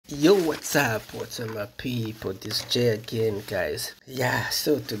Yo, what's up my people? This Jay again, guys. Yeah,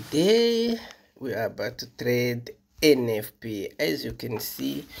 so today we are about to trade NFP. As you can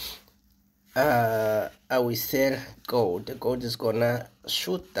see, I will sell gold. The gold is gonna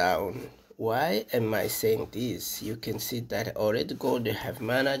shoot down. Why am I saying this? You can see that already gold have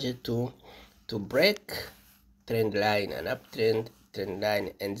managed to break trend line, an uptrend trend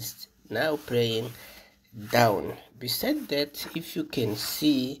line, and it's now playing down. Besides that, if you can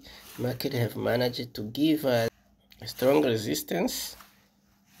see, market have managed to give us a strong resistance,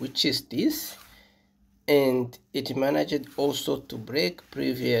 which is this, and it managed also to break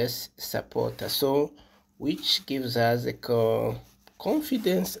previous support, so which gives us a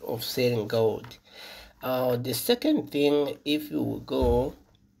confidence of selling gold. The second thing, if you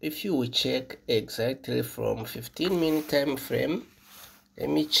will check exactly from 15-minute time frame, let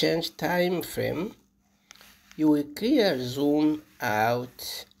me change time frame. You will clear zoom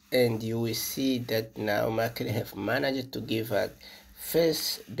out and you will see that now market have managed to give a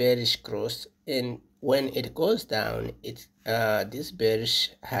first bearish cross, and when it goes down, it this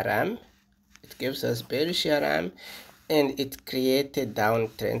bearish haram, it gives us bearish haram, and it created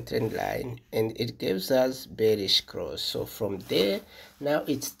downtrend trend line, and it gives us bearish cross. So from there, now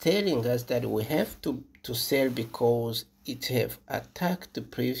it's telling us that we have to sell because it have attacked the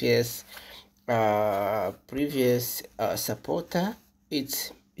previous supporter.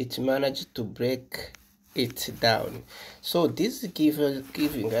 It managed to break it down, so this is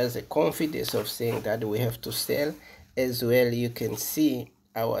giving us a confidence of saying that we have to sell as well. You can see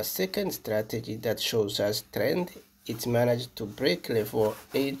our second strategy that shows us trend. It managed to break level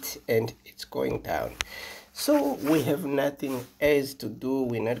 8 and it's going down, so we have nothing else to do.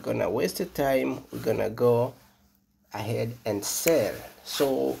 We're not gonna waste the time. We're gonna go ahead and sell.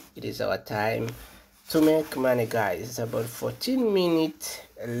 So it is our time to make money, guys. It's about 14 minutes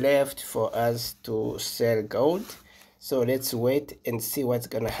left for us to sell gold, so let's wait and see what's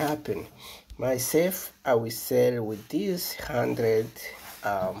gonna happen. Myself, I will sell with this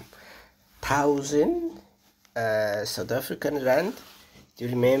 100,000 South African rand. Do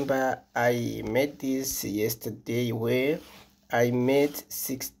you remember I made this yesterday where I made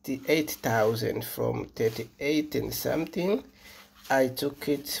 68,000 from 38 and something. I took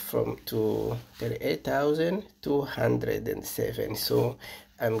it from to 38,207. So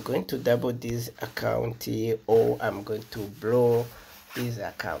I'm going to double this account here, or I'm going to blow this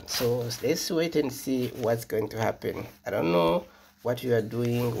account. So let's wait and see what's going to happen. I don't know what you are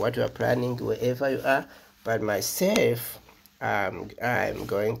doing, what you are planning, wherever you are, but myself, I'm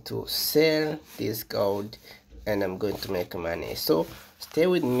going to sell this gold and I'm going to make money. So stay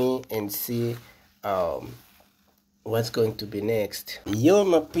with me and see what's going to be next. Yo,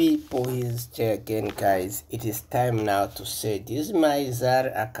 my people, is Jay again, guys. It is time now to say this is my ZAR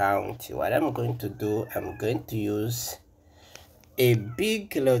account. What I'm going to do, I'm going to use a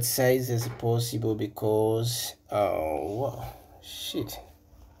big lot size as possible because whoa, shit,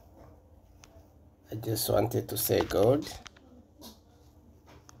 I just wanted to say gold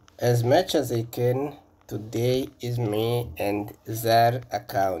as much as I can. Today is me and ZAR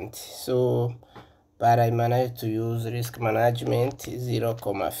account, so but I managed to use risk management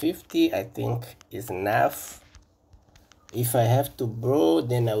 0.50. I think is enough. If I have to bro,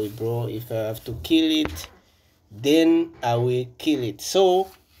 then I will bro. If I have to kill it, then I will kill it. So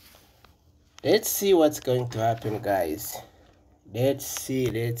let's see what's going to happen, guys. Let's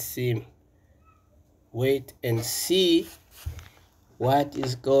see, wait and see what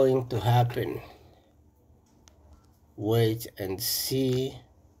is going to happen. Wait and see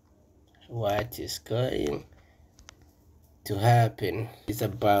what is going to happen. It's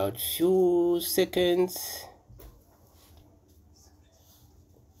about few seconds.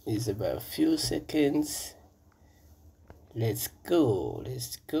 It's about few seconds. Let's go,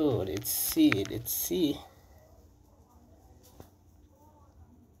 let's see, let's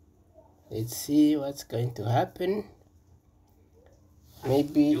see what's going to happen.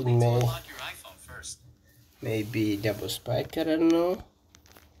 Maybe it may, maybe double spike, I don't know.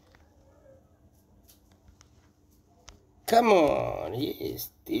 Come on,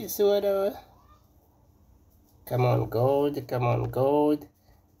 yes, this is what come on gold, come on gold,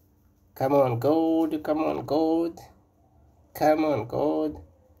 come on gold, come on gold, come on gold.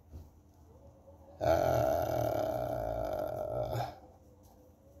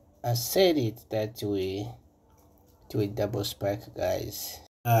 I said it that we double spike, guys.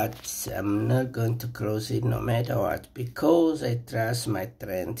 but I'm not going to close it no matter what, because I trust my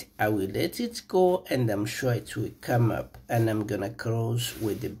trend. I will let it go and I'm sure it will come up, and I'm gonna close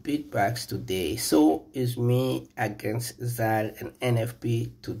with the big bucks today. So it's me against ZAR and NFP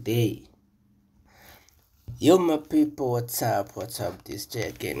today. Yo my people, what's up, this J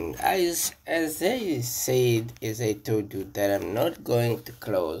again, guys. As I said, as I told you that I'm not going to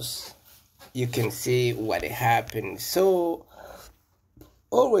close, you can see what happened. So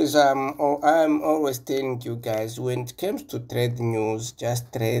always I'm always telling you guys, when it comes to trade news,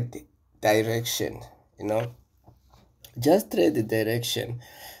 just trade direction, just trade the direction.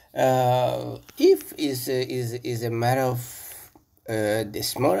 If is a matter of the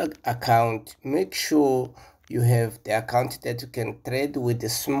small account, make sure you have the account that you can trade with a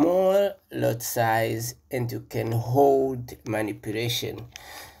small lot size and you can hold manipulation.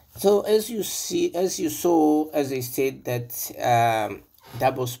 So as you saw, as I said, that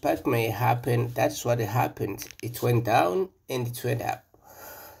double spike may happen. That's what happened. It went down and it went up.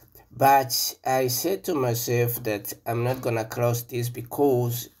 But I said to myself that I'm not gonna cross this,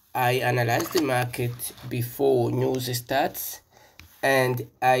 because I analyzed the market before news starts, and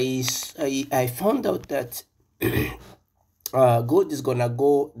I found out that gold is gonna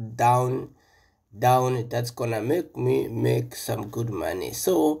go down. That's gonna make me make some good money.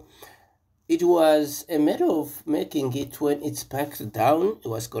 So it was a matter of making it. When it spiked down, it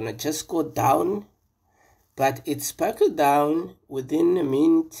was gonna just go down, but it spiked down within a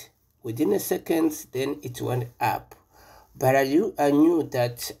minute, within a second, then it went up. But I knew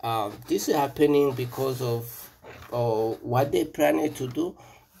that this is happening because of what they planned to do,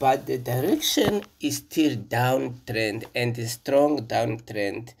 but the direction is still downtrend, and a strong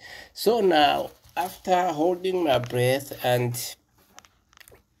downtrend. So now, after holding my breath and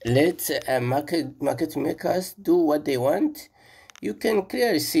let market makers do what they want, you can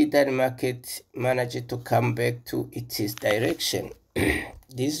clearly see that market managed to come back to its direction.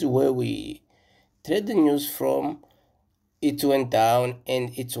 This is where we trade the news from. It went down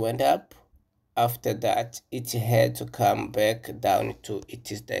and it went up. After that, it had to come back down to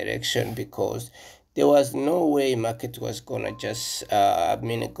its direction, because there was no way market was gonna just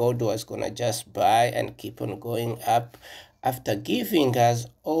gold was gonna just buy and keep on going up after giving us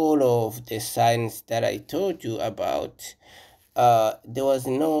all of the signs that I told you about. There was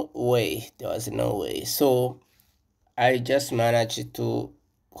no way. So I just managed to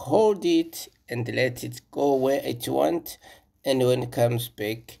hold it and let it go where it wants, and when it comes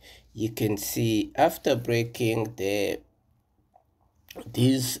back, you can see after breaking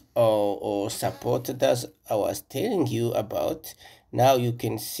these support that I was telling you about, now you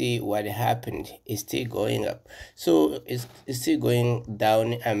can see what happened. It's still going up, so it's still going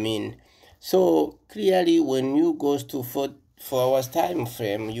down. So clearly, when you goes to 4 hours time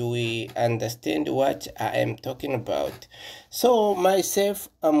frame, you will understand what I am talking about. So myself,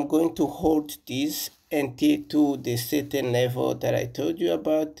 I'm going to hold this until to the certain level that I told you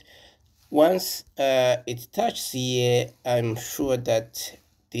about. Once it touches here, I'm sure that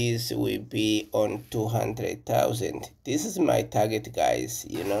this will be on 200,000. This is my target, guys.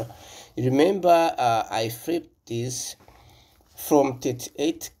 Remember, I flipped this from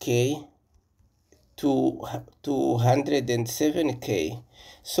 38k to 207k.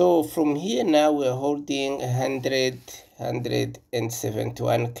 So from here now we're holding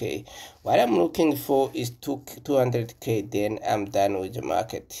 171k. What I'm looking for is 200k, then I'm done with the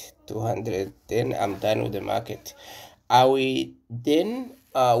market. 200, then I'm done with the market. I will then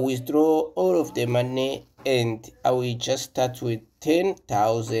withdraw all of the money, and I will just start with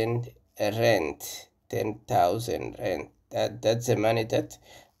 10,000 rand. 10,000 rand. That's the money that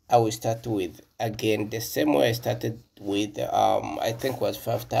I will start with. Again, the same way I started with I think was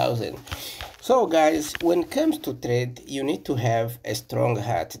 5,000. So guys, when it comes to trade, you need to have a strong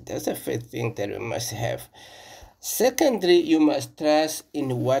heart. That's the first thing that you must have. Secondly, you must trust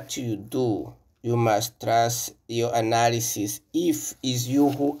in what you do. You must trust your analysis. If it's you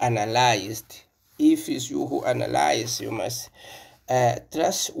who analyzed, you must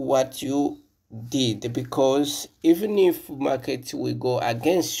trust what you did, because even if market will go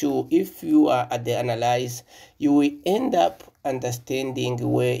against you, if you are at the analyze, you will end up understanding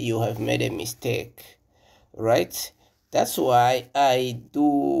where you have made a mistake, right? That's why I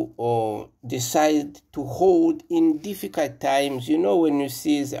do decide to hold in difficult times. When you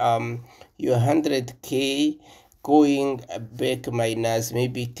see your 100k going back minus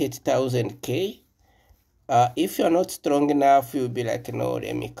maybe 30,000k, if you're not strong enough, you'll be like, no,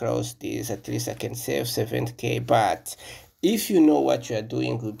 let me cross this, at least I can save 7k. But if you know what you're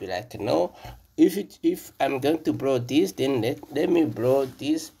doing, you'll be like, no, if I'm going to blow this, then let me blow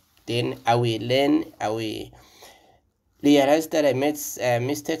this, then I will learn, I will realize that I made a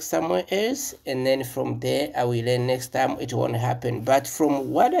mistake somewhere else, and then from there I will learn next time it won't happen. But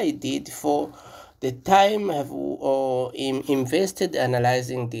from what I did, for the time I've invested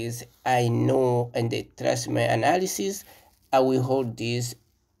analyzing this, I know and I trust my analysis. I will hold this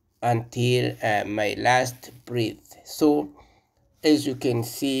until my last breath. So as you can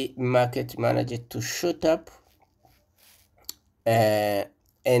see, market managed to shoot up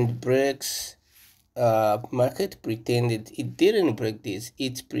and breaks. Market pretended it didn't break this,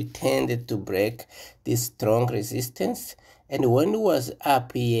 it pretended to break this strong resistance, and when it was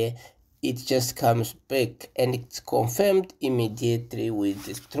up here, it just comes back and it's confirmed immediately with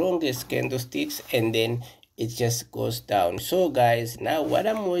the strongest candlesticks, and then it just goes down. So guys, now what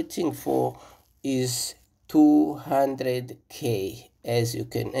I'm waiting for is 200k, as you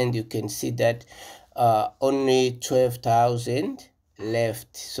can see that only 12,000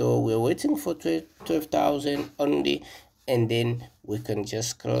 left. So we're waiting for 12,000 only, and then we can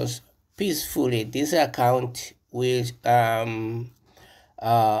just close peacefully. This account will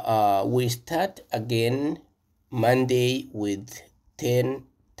we start again Monday with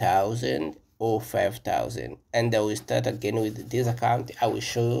 10,000 or 5,000, and then we start again with this account. I will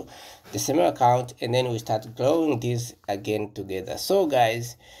show you the same account, and then we start growing this again together. So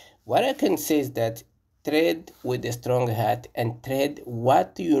guys, what I can say is that trade with a strong heart and trade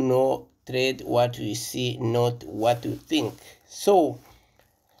what you know, trade what you see, not what you think. So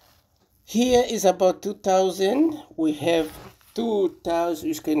here is about 2,000. We have 2,000.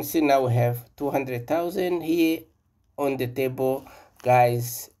 You can see now we have 200,000 here on the table,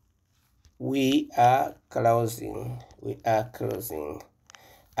 guys. We are closing.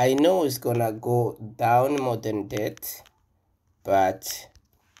 I know it's gonna go down more than that, but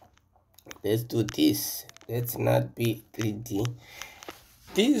let's do this. Let's not be greedy.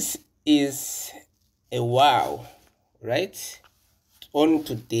 This is a wow, right? On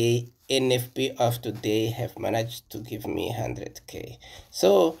today, NFP of today have managed to give me 100k.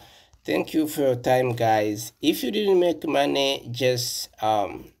 So thank you for your time, guys. If you didn't make money, just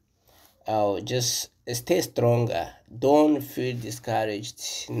stay stronger. Don't feel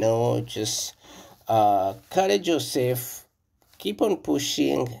discouraged. No, just courage yourself. Keep on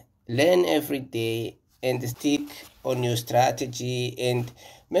pushing. Learn every day and stick on your strategy, and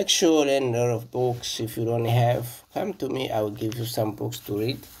make sure learn a lot of books. If you don't have, come to me, I will give you some books to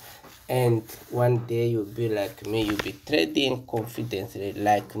read, and one day you'll be like me. You'll be trading confidently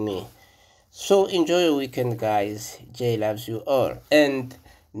like me. So enjoy your weekend, guys. Jay loves you all. And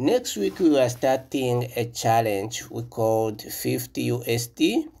next week we are starting a challenge we called 50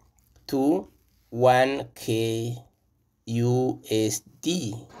 USD to 1k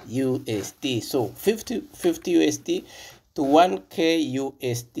USD. So 50 USD to 1k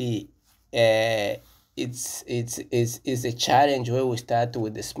USD. It's a challenge where we start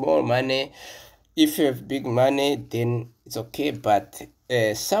with the small money. If you have big money, then it's okay, but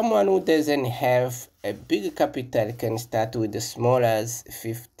someone who doesn't have a big capital can start with the small as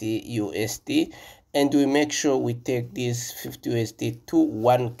 50 USD, and we make sure we take this 50 USD to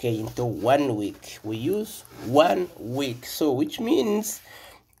 1k into 1 week. We use 1 week, so which means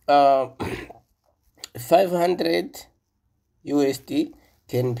 500 USD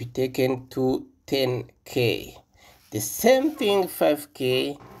can be taken to 10k. The same thing,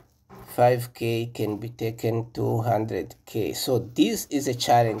 5k can be taken to 100k. So this is a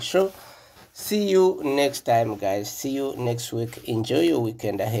challenge. So see you next time, guys. See you next week. Enjoy your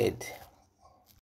weekend ahead.